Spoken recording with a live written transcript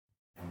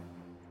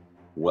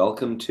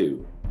Welcome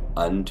to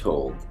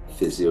Untold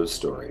Physio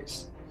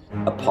Stories,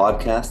 a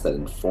podcast that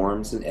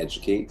informs and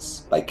educates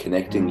by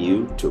connecting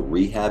you to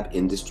rehab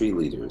industry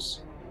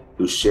leaders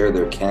who share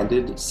their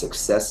candid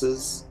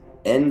successes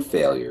and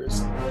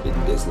failures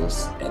in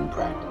business and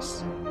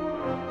practice.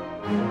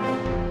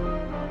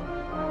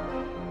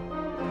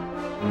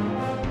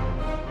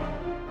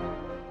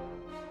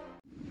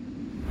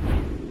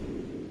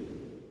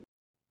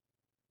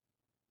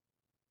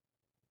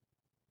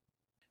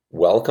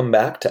 Welcome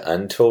back to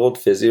Untold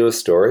Physio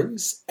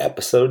Stories,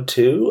 Episode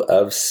 2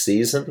 of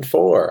Season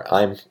 4.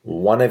 I'm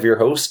one of your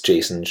hosts,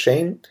 Jason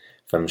Shane,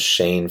 from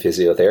Shane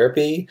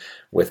Physiotherapy,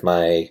 with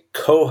my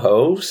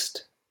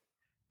co-host,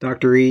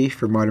 Dr. E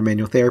for Modern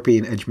Manual Therapy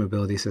and Edge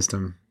Mobility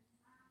System.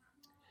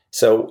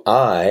 So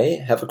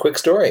I have a quick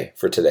story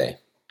for today.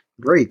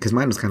 Great, because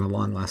mine was kind of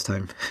long last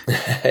time.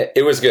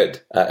 It was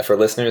good. For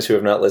listeners who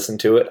have not listened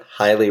to it,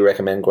 highly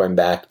recommend going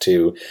back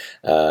to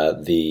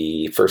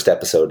the first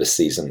episode of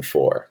Season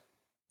 4.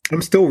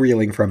 I'm still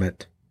reeling from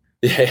it.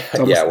 It's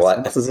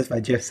almost as if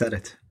I just said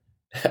it.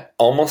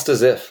 Almost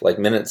as if, like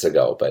minutes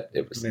ago, but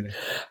it was.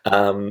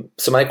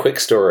 So my quick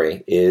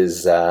story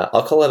is,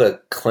 I'll call it a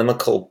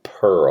clinical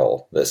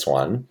pearl, this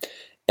one.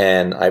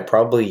 And I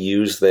probably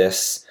use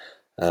this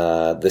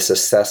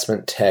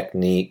assessment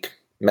technique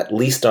at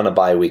least on a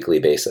bi-weekly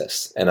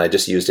basis. And I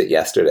just used it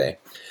yesterday.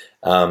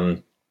 I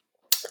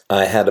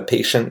had a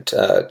patient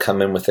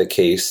come in with a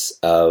case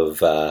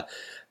of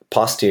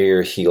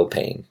posterior heel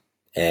pain.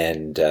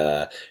 And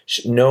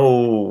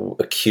no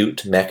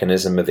acute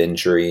mechanism of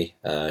injury.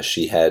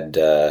 She had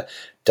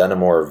done a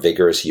more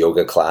vigorous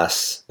yoga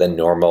class than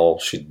normal.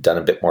 She'd done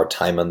a bit more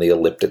time on the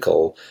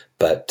elliptical,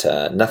 but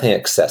nothing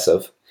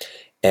excessive.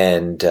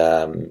 And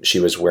she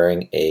was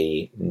wearing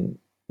a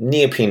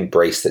neoprene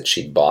brace that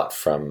she'd bought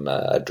from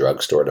a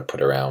drugstore to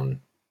put around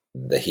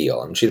the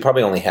heel. And she'd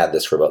probably only had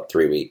this for about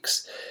 3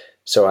 weeks.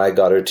 So I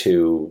got her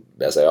to,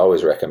 as I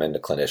always recommend to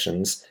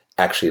clinicians,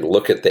 actually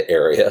look at the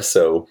area.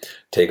 So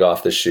take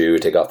off the shoe,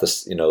 take off the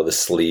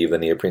sleeve, the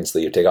neoprene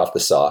sleeve, take off the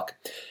sock.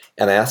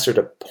 And I asked her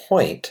to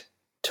point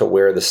to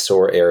where the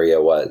sore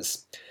area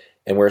was.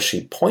 And where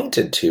she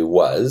pointed to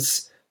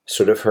was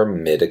sort of her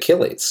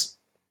mid-Achilles.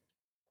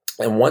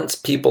 And once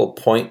people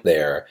point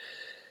there,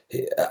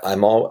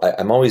 I'm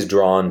always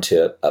drawn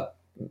to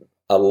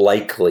a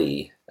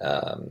likely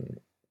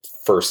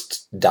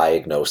first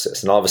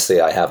diagnosis. And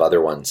obviously I have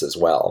other ones as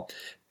well.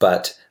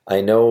 But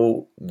I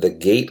know the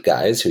GATE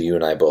guys, who you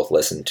and I both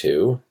listen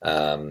to,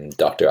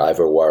 Dr.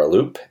 Ivor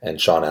Waraloop and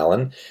Sean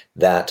Allen,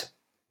 that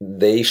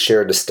they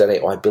shared a study,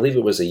 I believe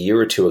it was a year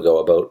or two ago,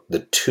 about the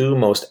 2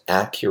 most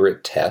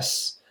accurate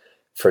tests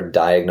for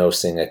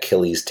diagnosing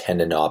Achilles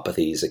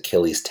tendinopathies,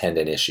 Achilles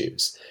tendon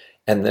issues.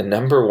 And the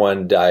number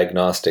one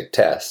diagnostic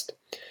test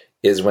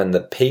is when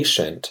the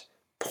patient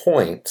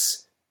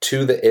points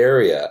to the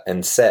area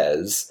and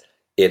says,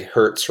 "It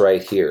hurts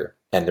right here,"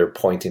 and they're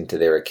pointing to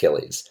their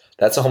Achilles.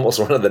 That's almost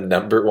one of the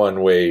number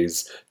one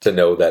ways to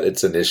know that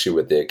it's an issue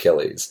with the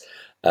Achilles.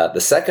 The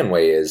second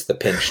way is the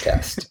pinch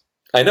test.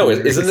 I know,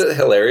 isn't it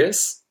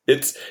hilarious?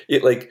 It's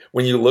like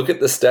when you look at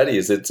the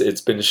studies,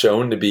 it's been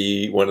shown to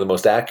be one of the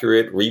most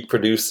accurate,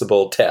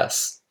 reproducible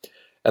tests.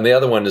 And the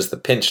other one is the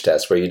pinch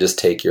test, where you just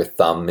take your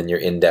thumb and your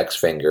index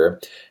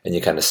finger and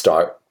you kind of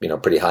start,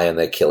 pretty high on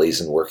the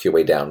Achilles and work your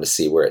way down to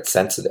see where it's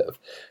sensitive.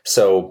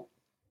 So,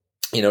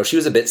 she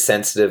was a bit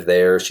sensitive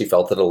there. She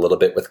felt it a little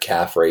bit with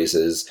calf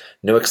raises,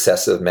 no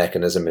excessive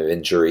mechanism of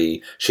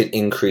injury. She'd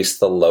increased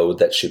the load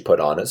that she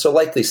put on it. So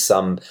likely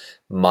some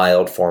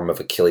mild form of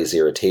Achilles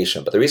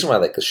irritation. But the reason why I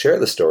like to share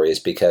the story is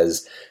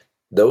because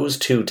those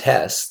 2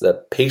 tests, the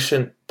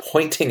patient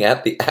pointing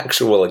at the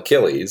actual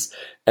Achilles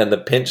and the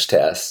pinch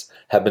tests,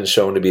 have been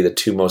shown to be the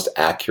 2 most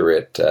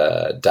accurate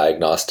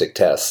diagnostic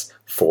tests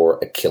for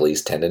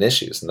Achilles tendon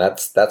issues. And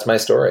that's my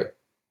story.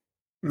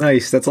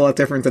 Nice. That's a lot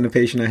different than a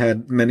patient I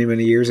had many,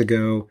 many years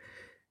ago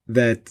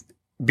that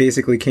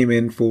basically came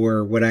in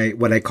for what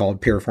I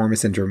called piriformis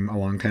syndrome a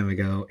long time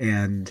ago.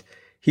 And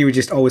he would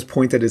just always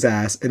point at his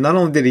ass. And not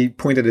only did he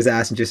point at his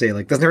ass and just say,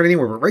 like, doesn't hurt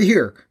anywhere, but right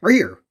here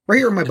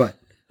in my butt.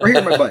 Right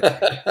here in my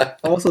butt.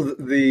 Also,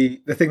 the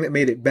thing that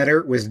made it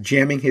better was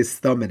jamming his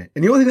thumb in it.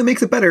 And the only thing that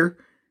makes it better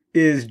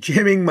is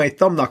jamming my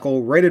thumb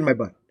knuckle right in my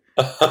butt.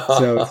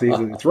 So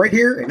it's right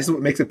here, and this is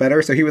what makes it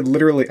better. So he would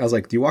literally, I was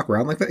like, "Do you walk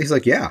around like that?" He's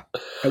like, "Yeah,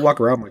 I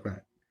walk around like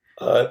that."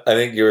 I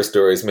think your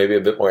story is maybe a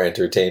bit more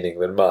entertaining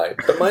than mine,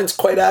 but mine's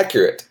quite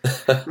accurate.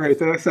 Right.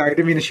 So sorry, I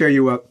didn't mean to share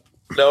you up.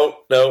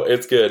 No,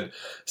 it's good.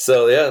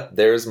 So yeah,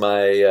 there's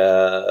my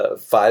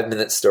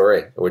 5-minute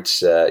story,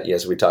 which,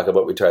 as we talk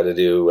about, we try to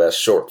do a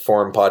short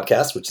form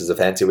podcast, which is a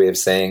fancy way of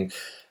saying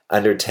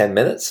under 10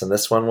 minutes. And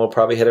this one will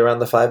probably hit around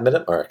the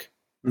 5-minute mark.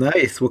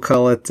 Nice. We'll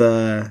call it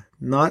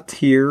not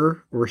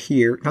here or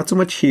here. Not so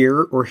much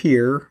here or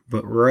here,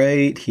 but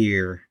right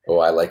here. Oh,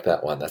 I like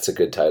that one. That's a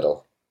good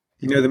title.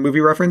 You know the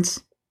movie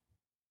reference?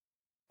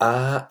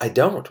 I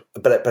don't,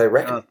 but I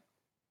reckon.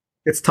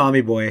 It's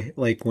Tommy Boy,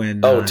 like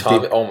when Oh,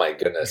 Tommy. Oh my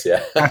goodness.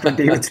 Yeah. after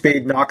David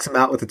Spade knocks him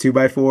out with a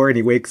 2x4 and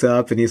he wakes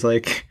up and he's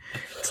like,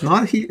 it's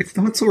not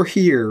sore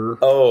here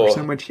or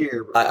so Oh, much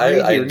here, but right I here.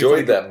 And it's enjoyed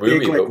like that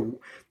movie,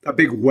 a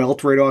big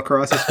welt right all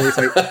across his face.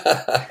 Like,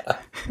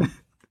 but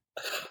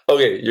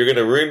okay, you're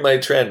gonna ruin my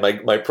trend,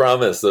 my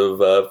promise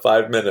of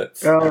 5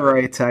 minutes. all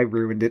right, I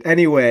ruined it.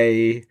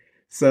 Anyway,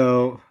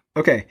 so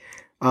okay.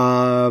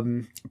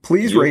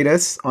 Please rate You,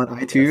 us on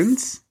yes,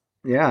 iTunes.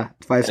 Yeah,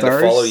 five and to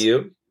follow stars.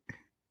 you.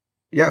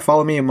 Yeah,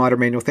 follow me in Modern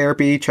Manual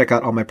Therapy. Check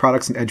out all my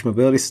products in Edge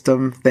Mobility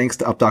System. Thanks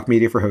to UpDoc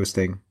Media for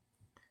hosting.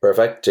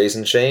 Perfect.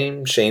 Jason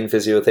Shane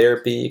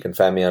Physiotherapy. You can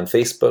find me on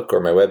Facebook or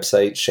my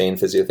website,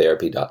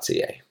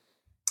 shanephysiotherapy.ca.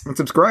 And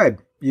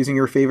subscribe using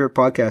your favorite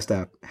podcast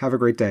app. Have a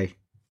great day.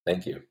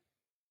 Thank you.